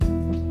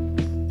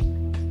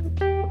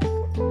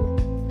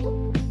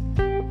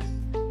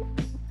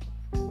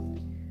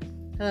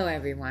Hello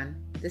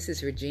everyone, this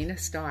is Regina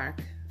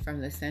Stark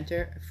from the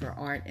Center for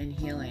Art and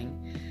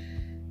Healing,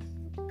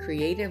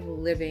 Creative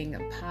Living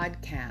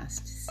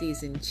Podcast,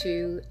 Season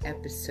 2,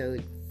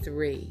 Episode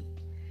 3.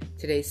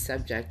 Today's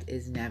subject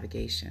is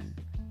navigation.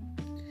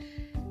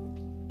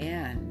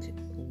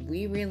 And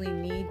we really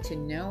need to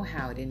know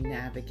how to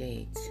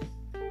navigate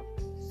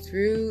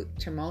through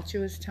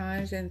tumultuous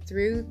times and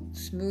through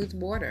smooth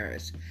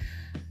waters.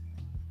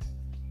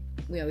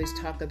 We always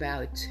talk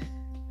about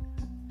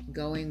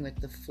going with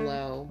the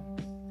flow.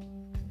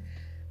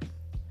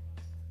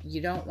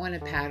 You don't want to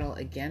paddle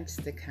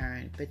against the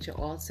current, but you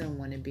also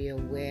want to be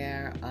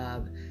aware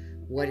of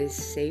what is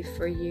safe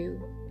for you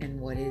and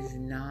what is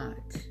not.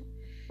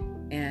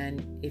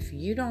 And if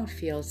you don't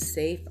feel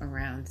safe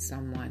around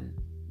someone,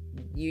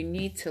 you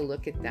need to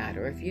look at that.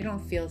 Or if you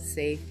don't feel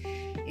safe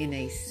in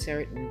a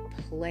certain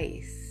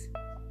place,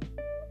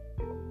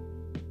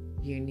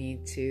 you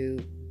need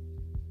to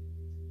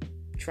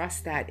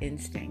trust that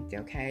instinct,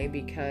 okay?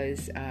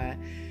 Because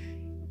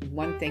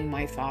one thing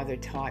my father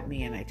taught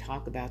me, and I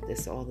talk about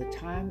this all the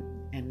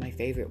time, and my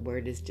favorite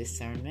word is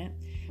discernment,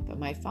 but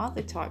my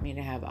father taught me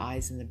to have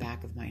eyes in the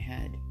back of my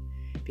head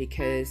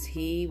because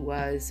he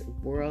was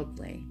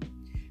worldly.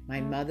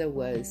 My mother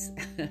was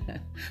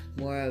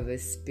more of a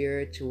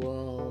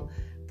spiritual,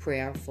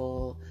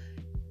 prayerful,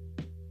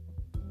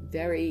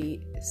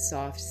 very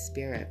soft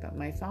spirit, but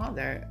my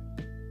father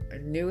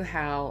knew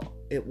how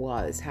it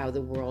was, how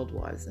the world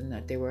was, and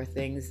that there were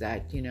things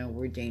that,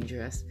 were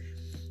dangerous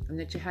and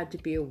that you had to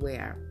be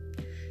aware.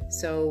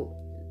 So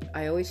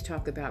I always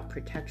talk about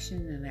protection,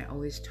 and I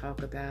always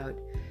talk about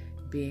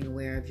being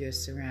aware of your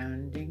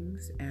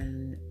surroundings.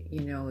 And,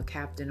 a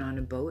captain on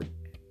a boat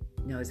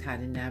knows how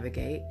to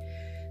navigate.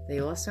 They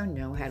also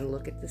know how to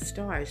look at the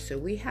stars. So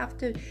we have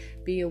to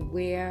be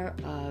aware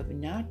of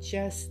not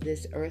just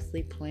this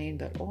earthly plane,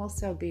 but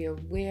also be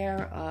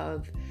aware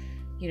of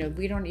you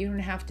don't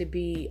have to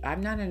be, I'm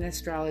not an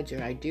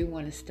astrologer. I do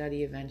want to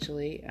study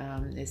eventually.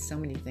 There's so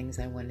many things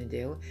I want to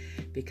do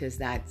because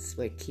that's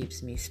what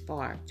keeps me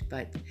sparked.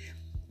 But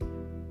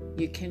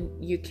you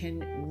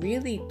can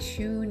really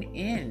tune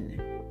in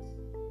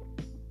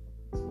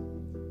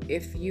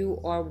if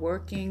you are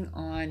working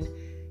on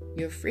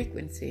your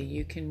frequency.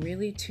 You can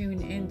really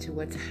tune into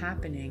what's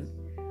happening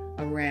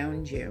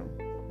around you.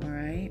 All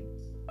right.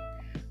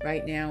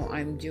 Right now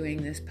I'm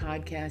doing this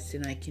podcast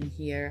and I can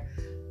hear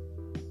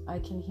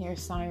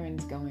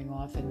sirens going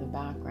off in the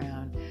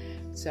background.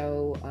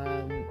 So,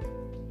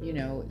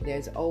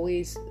 there's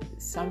always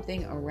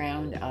something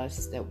around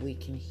us that we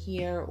can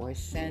hear or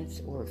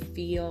sense or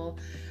feel.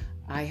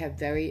 I have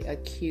very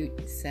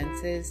acute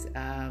senses,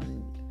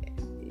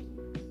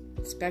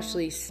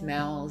 especially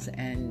smells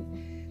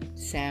and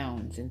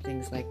sounds and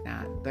things like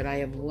that. But I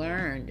have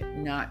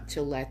learned not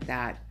to let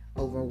that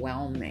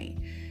overwhelm me,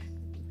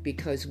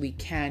 because we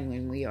can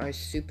when we are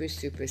super,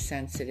 super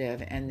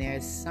sensitive. And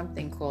there's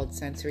something called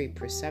sensory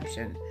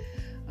perception.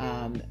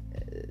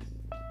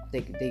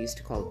 They used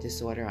to call it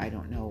disorder. I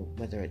don't know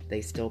whether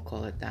they still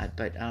call it that,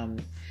 but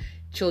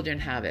children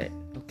have it,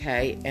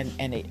 okay?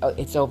 And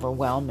it's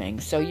overwhelming.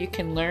 So you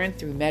can learn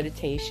through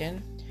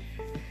meditation,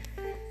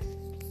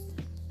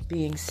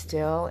 being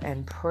still,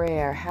 and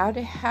prayer how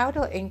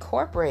to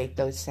incorporate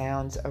those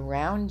sounds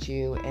around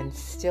you and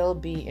still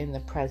be in the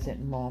present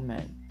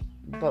moment.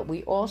 But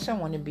we also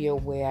want to be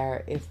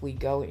aware if we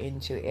go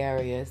into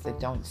areas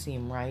that don't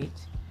seem right,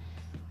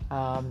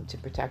 to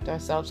protect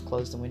ourselves.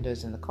 Close the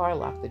windows in the car,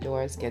 lock the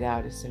doors, get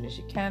out as soon as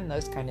you can,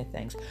 those kind of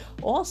things.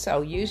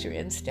 Also, use your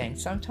instinct.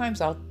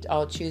 Sometimes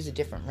I'll choose a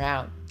different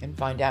route and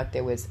find out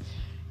there was,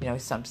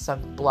 some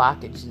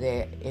blockage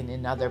there in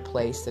another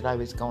place that I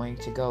was going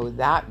to go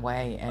that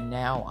way, and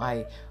now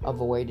I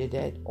avoided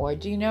it. Or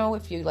do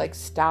if you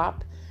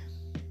stop?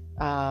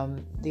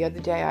 The other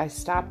day I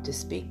stopped to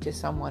speak to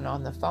someone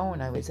on the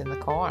phone. I was in the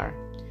car,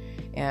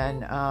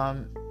 and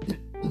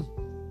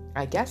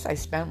I guess I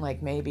spent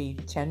maybe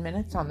 10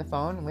 minutes on the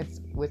phone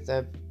with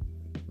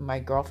my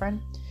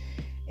girlfriend,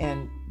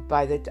 and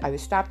I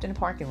was stopped in a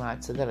parking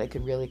lot so that I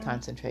could really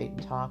concentrate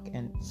and talk.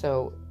 And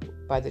so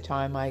by the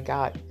time I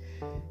got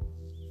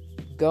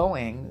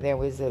going, there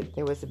was a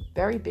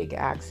very big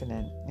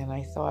accident, and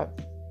I thought,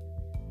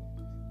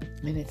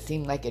 and it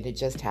seemed like it had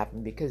just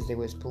happened because there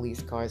was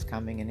police cars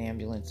coming and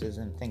ambulances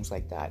and things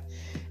like that.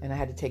 And I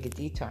had to take a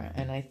detour.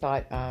 And I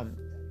thought,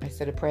 I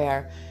said a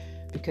prayer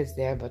because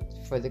but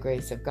for the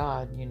grace of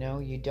God,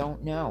 you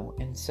don't know.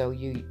 And so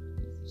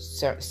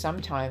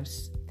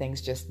sometimes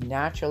things just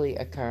naturally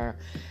occur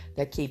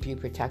that keep you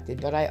protected.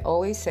 But I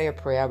always say a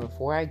prayer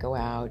before I go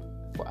out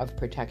of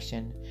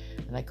protection.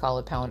 And I call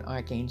upon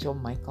Archangel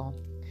Michael.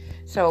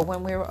 So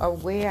when we're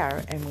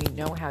aware and we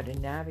know how to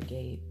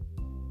navigate,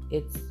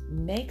 it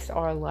makes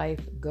our life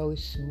go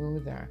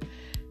smoother.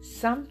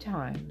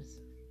 Sometimes,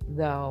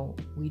 though,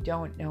 we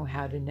don't know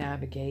how to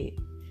navigate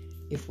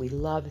if we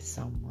love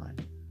someone.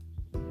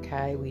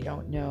 Okay? We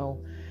don't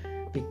know.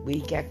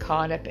 We get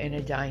caught up in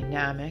a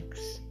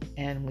dynamics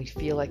and we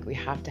feel like we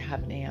have to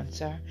have an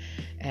answer.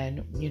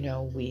 And, we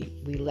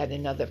let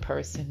another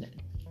person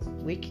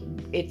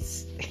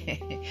it's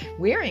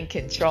we're in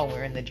control.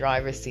 We're in the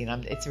driver's seat.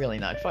 It's really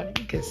not funny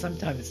because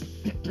sometimes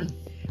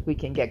we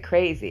can get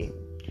crazy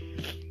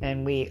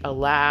and we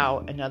allow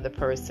another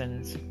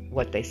person's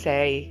what they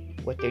say,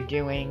 what they're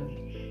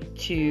doing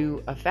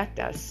to affect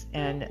us,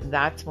 and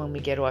that's when we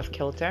get off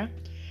kilter,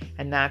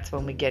 and that's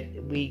when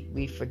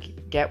we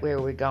forget where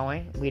we're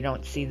going. We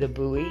don't see the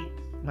buoy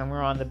when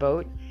we're on the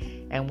boat,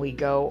 and we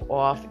go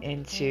off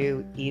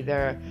into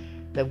either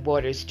the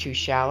water's too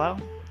shallow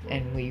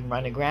and we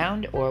run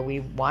aground, or we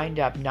wind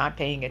up not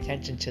paying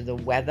attention to the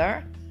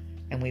weather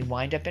and we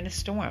wind up in a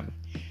storm.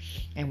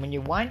 And when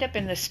you wind up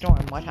in the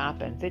storm, what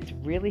happens? It's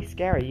really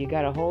scary. You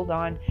got to hold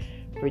on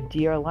for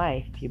dear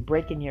life. You're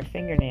breaking your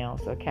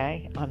fingernails,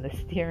 okay, on the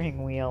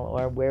steering wheel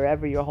or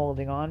wherever you're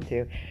holding on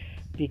to,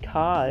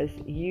 because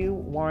you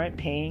weren't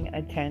paying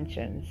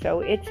attention. So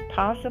it's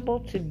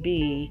possible to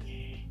be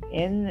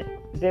in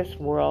this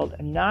world,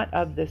 not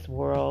of this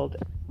world.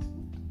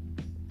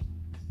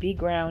 Be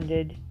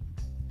grounded.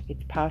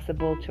 It's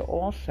possible to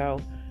also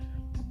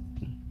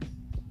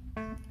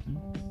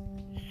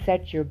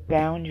set your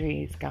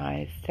boundaries,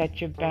 guys.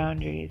 Set your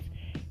boundaries.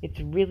 It's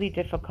really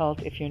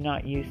difficult if you're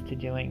not used to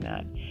doing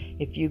that.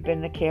 If you've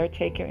been the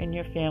caretaker in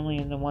your family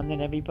and the one that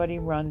everybody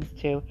runs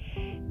to,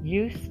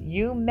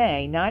 you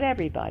may, not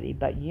everybody,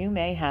 but you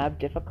may have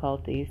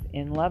difficulties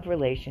in love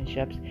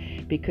relationships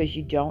because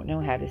you don't know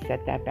how to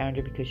set that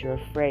boundary, because you're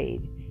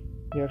afraid.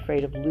 You're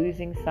afraid of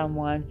losing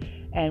someone.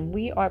 And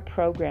we are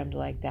programmed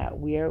like that.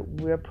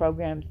 We're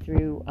programmed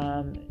through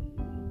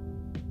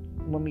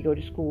when we go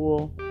to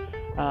school.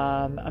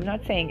 I'm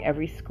not saying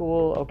every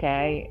school,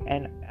 okay,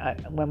 and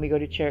when we go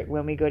to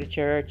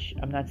church,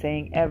 I'm not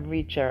saying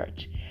every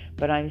church,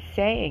 but I'm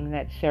saying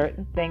that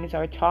certain things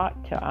are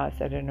taught to us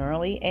at an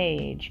early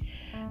age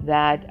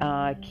that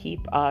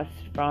keep us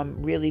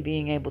from really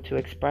being able to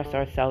express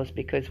ourselves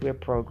because we're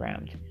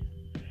programmed.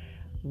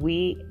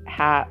 We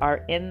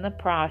are in the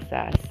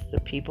process, the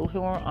people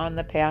who are on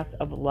the path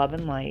of love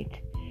and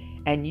light,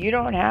 and you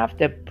don't have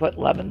to put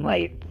love and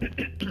light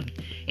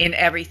in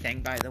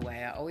everything, by the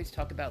way. I always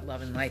talk about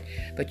love and light,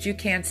 but you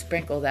can't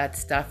sprinkle that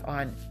stuff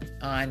on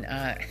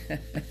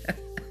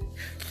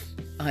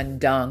on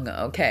dung,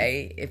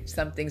 okay? If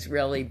something's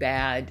really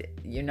bad,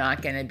 you're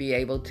not going to be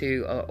able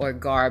to, or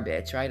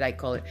garbage, right? I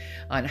call it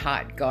on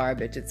hot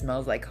garbage. It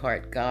smells like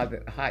hot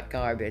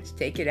garbage.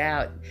 Take it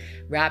out,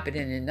 wrap it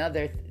in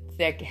another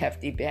thick,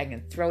 hefty bag,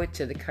 and throw it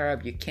to the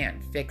curb. You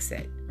can't fix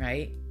it,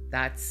 right?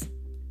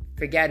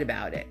 Forget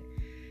about it.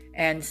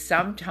 And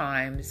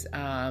sometimes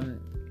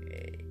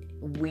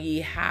we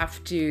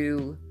have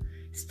to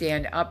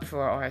stand up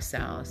for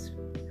ourselves.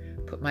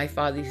 My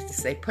father used to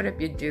say, put up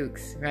your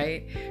dukes,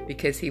 right?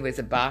 Because he was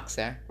a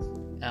boxer.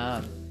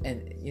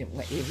 And you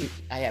know,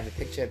 I have a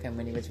picture of him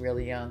when he was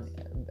really young,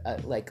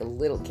 like a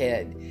little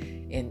kid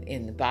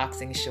in the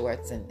boxing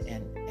shorts,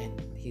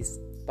 and he's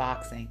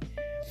boxing.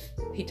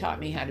 He taught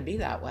me how to be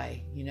that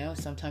way. You know,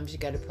 sometimes you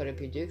got to put up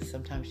your dukes,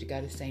 sometimes you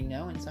got to say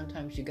no, and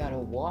sometimes you got to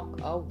walk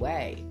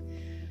away.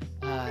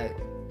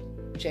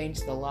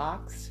 Change the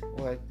locks,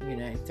 or, you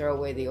know, throw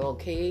away the old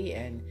key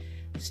and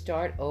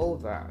start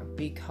over,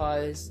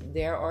 because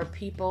there are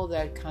people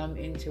that come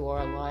into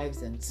our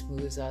lives and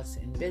smooth us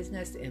in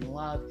business, in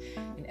love,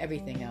 and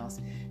everything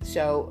else.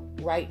 So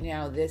right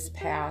now, this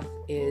path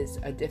is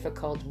a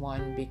difficult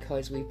one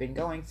because we've been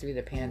going through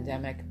the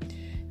pandemic.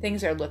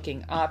 Things are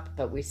looking up,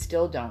 but we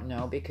still don't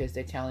know, because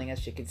they're telling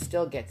us you can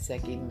still get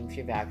sick even if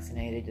you're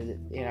vaccinated.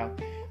 You know,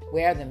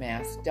 wear the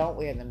mask, don't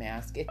wear the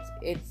mask.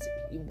 It's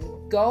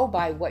go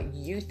by what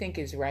you think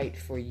is right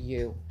for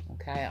you,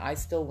 okay? I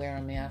still wear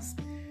a mask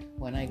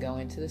when I go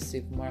into the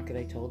supermarket.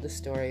 I told the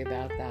story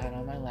about that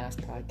on my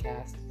last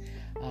podcast.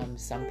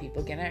 Some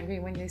people get angry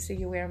when they see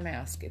you wear a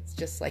mask. It's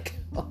just like,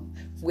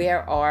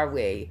 where are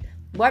we?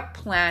 What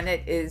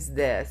planet is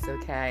this,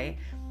 okay?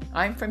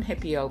 I'm from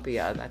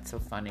Hippyopia. That's so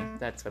funny.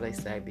 That's what I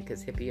say,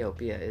 because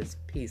Hippyopia is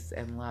peace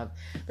and love.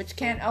 But you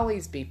can't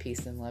always be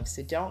peace and love,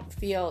 so don't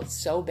feel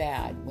so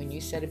bad when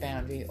you set a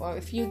boundary, or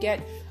if you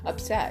get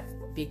upset,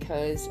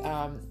 because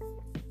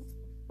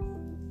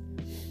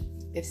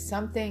if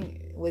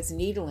something was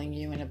needling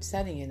you and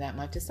upsetting you that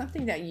much, it's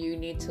something that you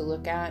need to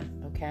look at,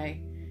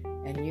 okay?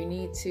 And you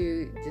need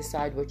to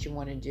decide what you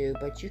want to do,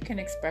 but you can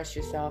express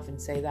yourself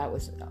and say that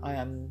was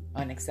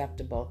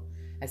unacceptable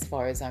as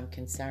far as I'm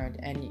concerned.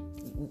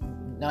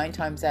 And 9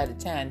 times out of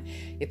 10,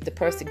 if the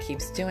person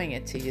keeps doing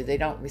it to you, they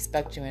don't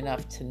respect you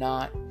enough to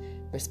not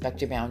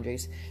respect your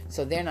boundaries.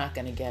 So they're not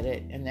going to get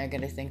it, and they're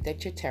going to think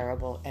that you're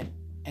terrible.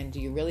 And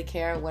do you really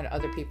care what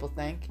other people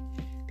think?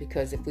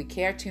 Because if we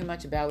care too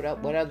much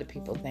about what other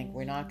people think,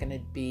 we're not going to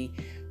be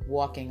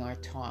walking our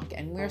talk.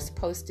 And we're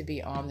supposed to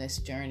be on this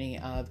journey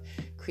of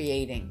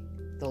creating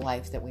the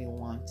life that we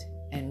want.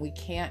 And we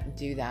can't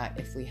do that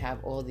if we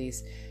have all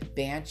these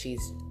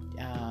banshees,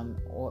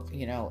 or,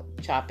 you know,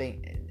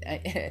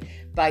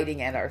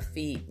 biting at our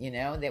feet, you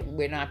know, that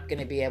we're not going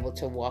to be able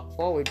to walk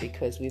forward,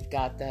 because we've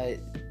got the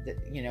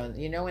you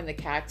know, when the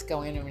cats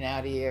go in and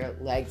out of your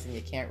legs and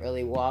you can't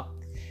really walk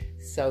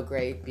so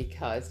great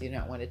because you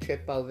don't want to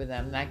trip over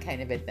them, that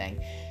kind of a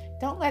thing.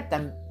 Don't let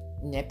them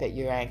nip at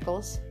your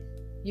ankles.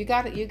 You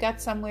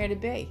got somewhere to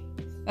be.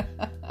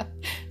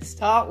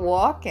 Start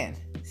walking.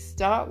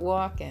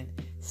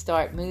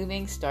 Start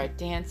moving, start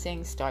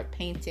dancing, start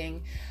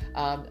painting.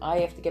 I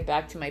have to get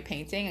back to my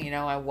painting.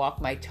 I walk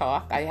my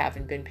talk. I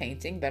haven't been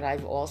painting, but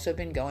I've also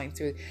been going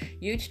through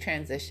huge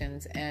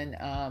transitions and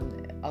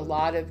a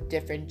lot of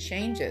different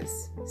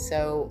changes.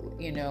 So,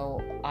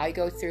 I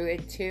go through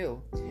it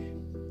too.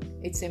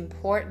 It's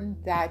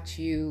important that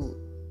you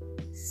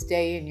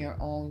stay in your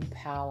own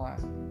power,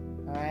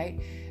 all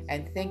right?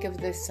 And think of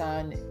the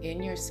sun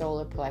in your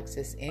solar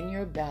plexus, in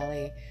your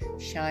belly,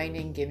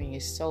 shining, giving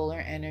you solar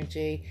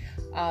energy.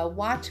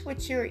 Watch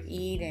what you're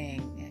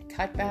eating.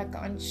 Cut back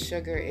on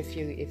sugar. If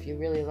you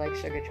really like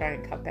sugar, try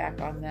and cut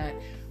back on that.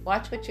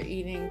 Watch what you're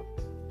eating.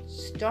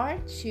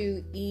 Start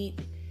to eat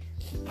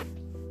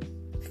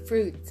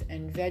fruits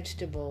and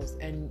vegetables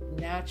and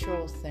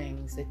natural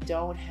things that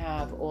don't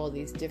have all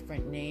these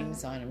different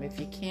names on them. If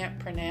you can't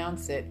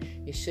pronounce it,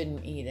 you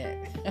shouldn't eat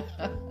it.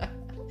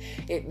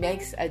 It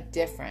makes a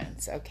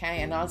difference,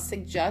 okay? And I'll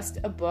suggest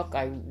a book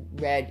I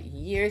read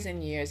years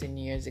and years and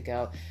years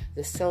ago,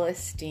 The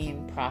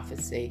Celestine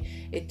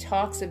Prophecy. It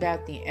talks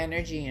about the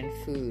energy in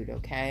food,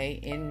 okay?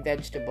 In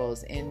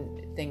vegetables,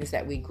 in things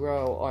that we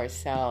grow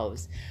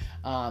ourselves,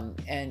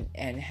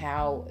 and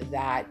how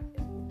that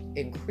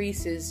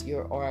increases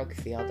your auric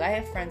field. I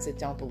have friends that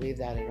don't believe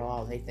that at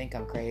all. They think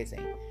I'm crazy.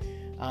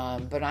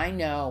 But I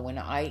know when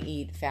I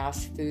eat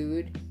fast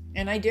food,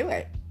 and I do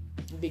it,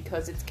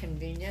 because it's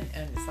convenient,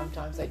 and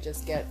sometimes I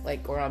just get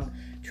or I'm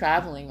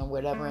traveling or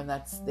whatever, and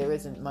there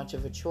isn't much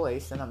of a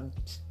choice, and I'm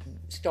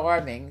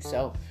starving,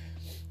 so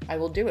I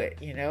will do it,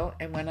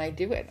 and when I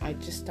do it, I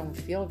just don't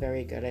feel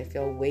very good. I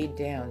feel weighed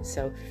down.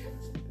 So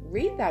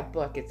read that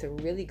book. It's a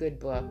really good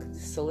book,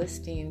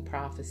 Celestine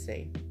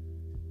Prophecy.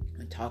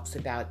 It talks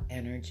about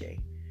energy.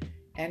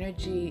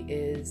 Energy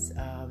is,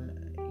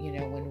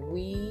 when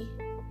we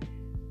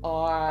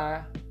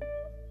are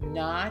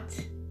not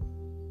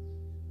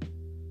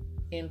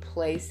in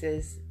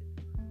places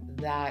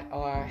that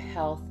are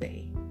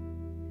healthy,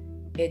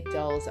 it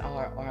dulls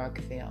our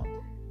auric field.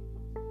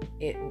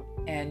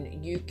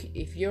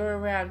 If you're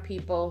around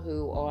people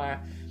who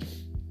are,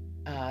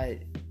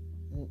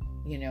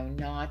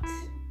 not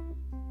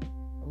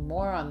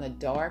more on the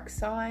dark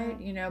side,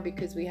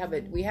 because we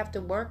have to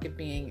work at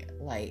being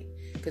light,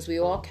 because we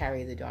all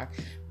carry the dark.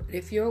 But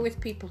if you're with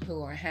people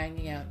who are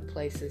hanging out in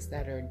places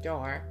that are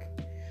dark,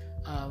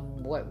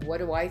 what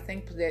do I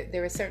think?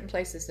 There are certain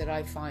places that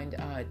I find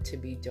to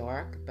be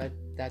dark, but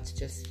that's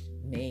just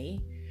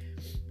me.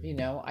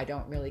 I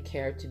don't really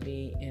care to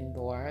be in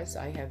bars.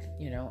 I have,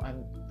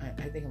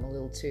 I think I'm a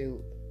little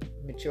too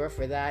mature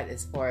for that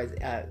as far as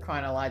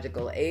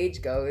chronological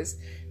age goes,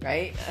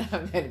 right?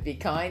 I'm going to be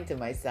kind to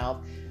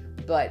myself,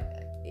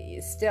 but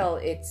still,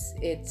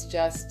 it's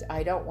just,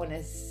 I don't want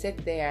to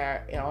sit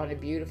there on a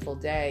beautiful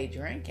day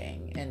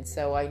drinking. And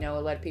so I know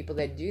a lot of people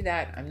that do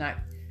that.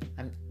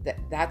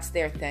 That's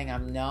their thing.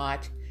 I'm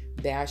not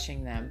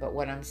bashing them. But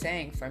what I'm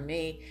saying, for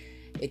me,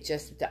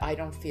 I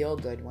don't feel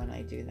good when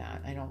I do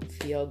that. I don't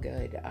feel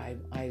good.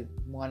 I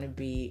want to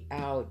be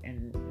out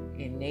and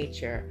in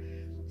nature.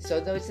 So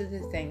those are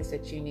the things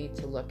that you need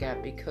to look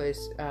at,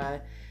 because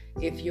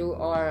if you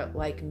are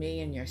like me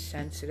and you're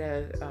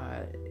sensitive,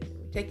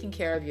 taking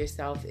care of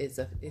yourself it's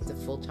a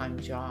full-time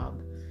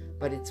job,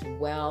 but it's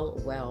well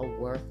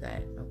worth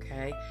it,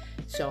 okay?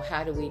 So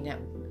how do we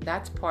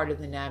that's part of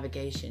the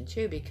navigation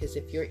too, because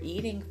if you're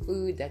eating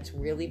food that's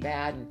really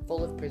bad and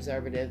full of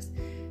preservatives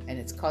and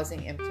it's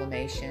causing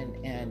inflammation,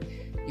 and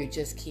you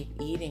just keep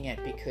eating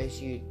it because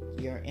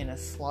you're in a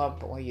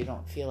slump, or you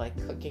don't feel like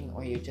cooking,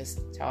 or you're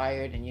just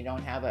tired and you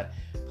don't have a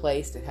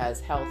place that has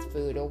health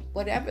food, or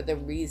whatever the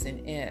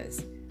reason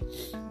is,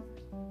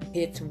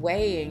 it's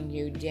weighing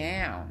you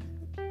down.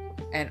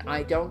 And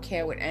I don't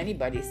care what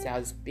anybody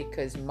says,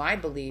 because my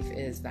belief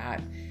is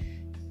that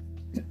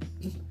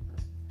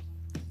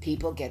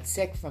people get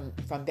sick from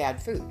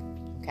bad food,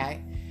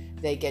 okay?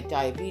 They get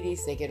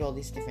diabetes, they get all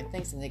these different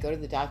things, and they go to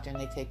the doctor and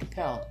they take a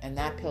pill, and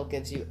that pill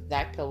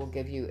will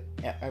give you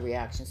a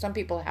reaction. Some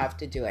people have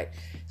to do it.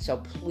 So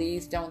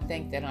please don't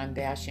think that I'm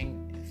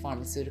bashing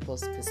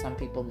pharmaceuticals, because some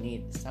people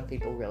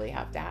really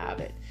have to have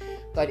it.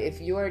 But if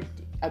you're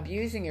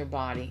abusing your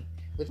body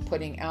with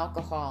putting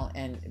alcohol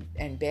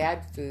and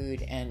bad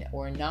food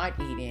or not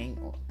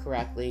eating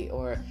correctly,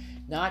 or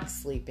not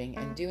sleeping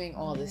and doing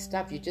all this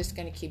stuff, you're just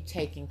going to keep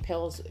taking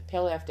pill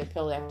after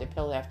pill after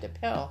pill after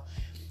pill,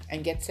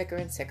 and get sicker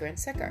and sicker and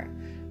sicker.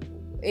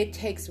 It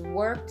takes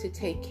work to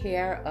take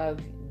care of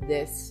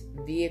this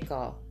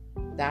vehicle.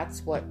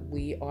 That's what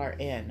we are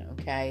in,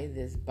 okay?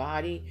 This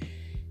body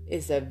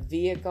is a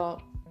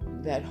vehicle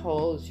that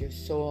holds your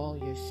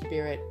soul, your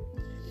spirit,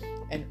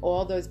 and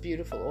all those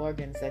beautiful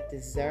organs that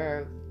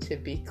deserve to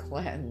be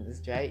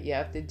cleansed, right? You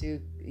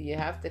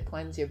have to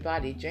cleanse your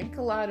body. Drink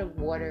a lot of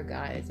water,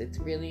 guys. It's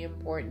really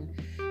important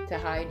to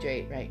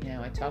hydrate right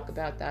now. I talk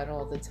about that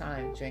all the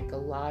time. Drink a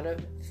lot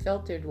of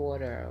filtered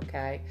water,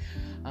 okay?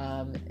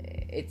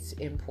 it's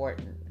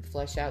important.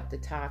 Flush out the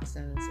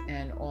toxins,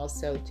 and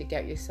also to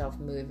get yourself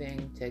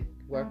moving, to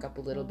work up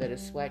a little bit of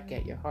sweat,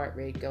 get your heart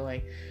rate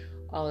going,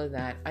 all of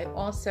that. I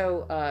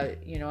also,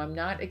 I'm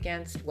not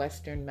against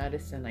Western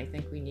medicine. I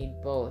think we need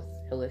both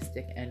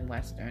holistic and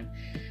Western,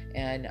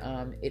 and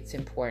it's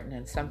important.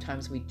 And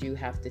sometimes we do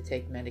have to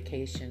take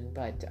medication,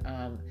 but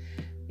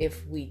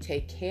if we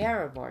take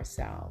care of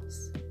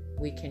ourselves,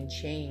 we can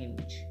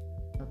change.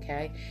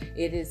 Okay,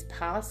 it is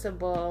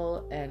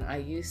possible. And I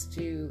used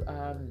to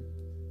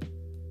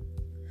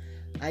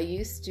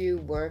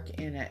work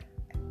in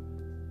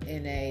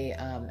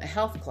a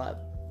health club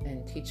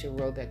and teach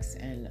aerobics,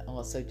 and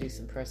also do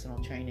some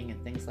personal training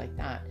and things like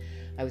that.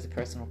 I was a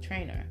personal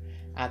trainer.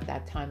 At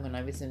that time, when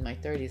I was in my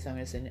 30s, I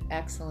was in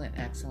excellent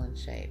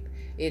shape.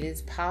 It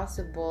is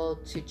possible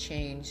to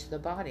change the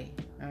body,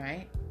 all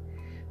right?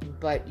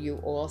 But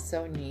you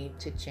also need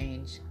to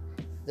change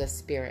the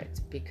spirit,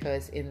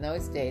 because in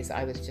those days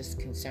I was just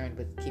concerned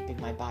with keeping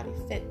my body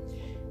fit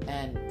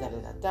and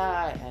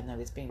and I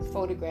was being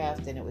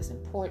photographed, and it was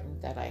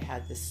important that I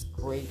had this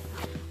great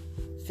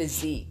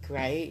physique,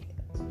 right?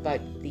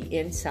 But the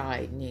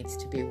inside needs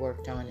to be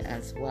worked on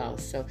as well.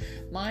 So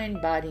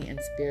mind, body, and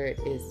spirit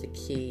is the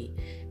key.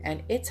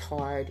 And it's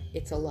hard.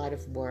 It's a lot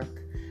of work.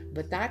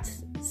 But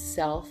that's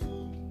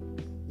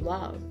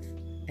self-love.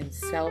 And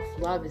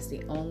self-love is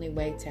the only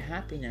way to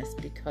happiness,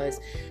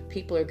 because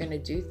people are going to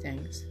do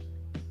things.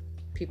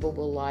 People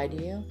will lie to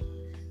you.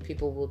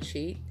 People will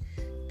cheat.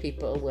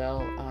 People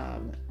will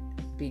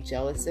be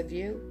jealous of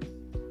you.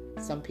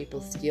 Some people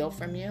steal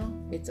from you.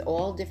 It's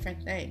all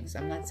different things.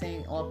 I'm not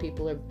saying all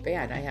people are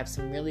bad. I have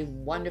some really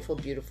wonderful,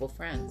 beautiful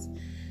friends.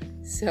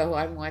 So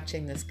I'm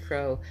watching this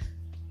crow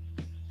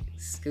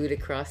scoot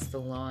across the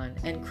lawn.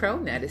 And crow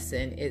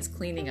medicine is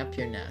cleaning up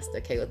your nest.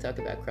 Okay, we'll talk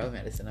about crow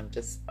medicine. I'm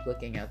just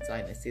looking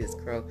outside and I see this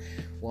crow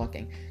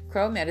walking.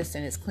 Crow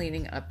medicine is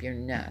cleaning up your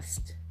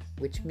nest,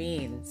 which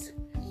means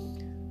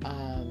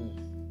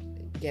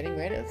getting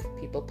rid of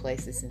people,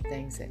 places, and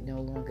things that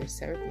no longer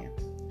serve you.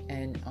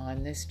 And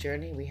on this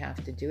journey, we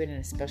have to do it, and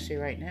especially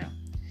right now.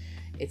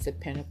 It's a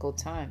pinnacle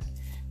time.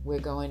 We're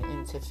going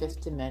into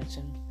fifth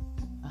dimension,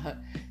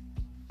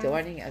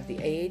 dawning of the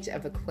age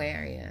of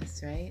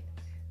Aquarius, right?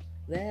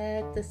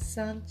 Let the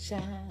sun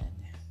shine.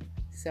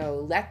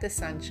 So let the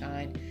sun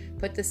shine.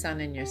 Put the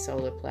sun in your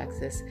solar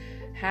plexus.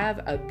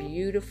 Have a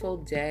beautiful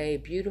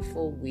day,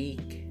 beautiful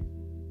week.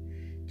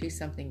 Do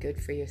something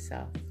good for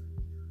yourself.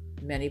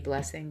 Many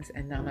blessings,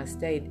 and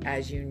namaste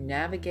as you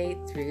navigate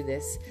through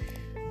this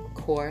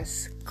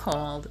course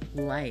called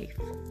life.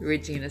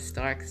 Regina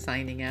Stark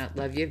signing out.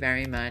 Love you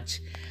very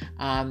much.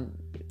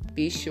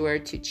 Be sure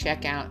to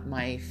check out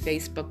my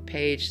Facebook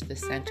page, the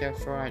Center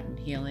for Art and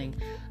Healing,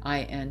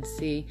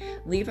 INC.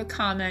 Leave a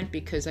comment,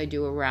 because I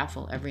do a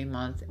raffle every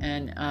month,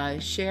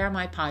 and share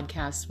my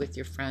podcast with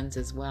your friends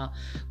as well.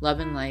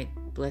 Love and light.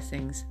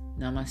 Blessings.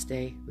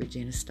 Namaste.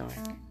 Regina Stark.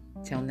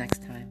 Till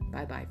next time.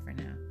 Bye-bye for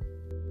now.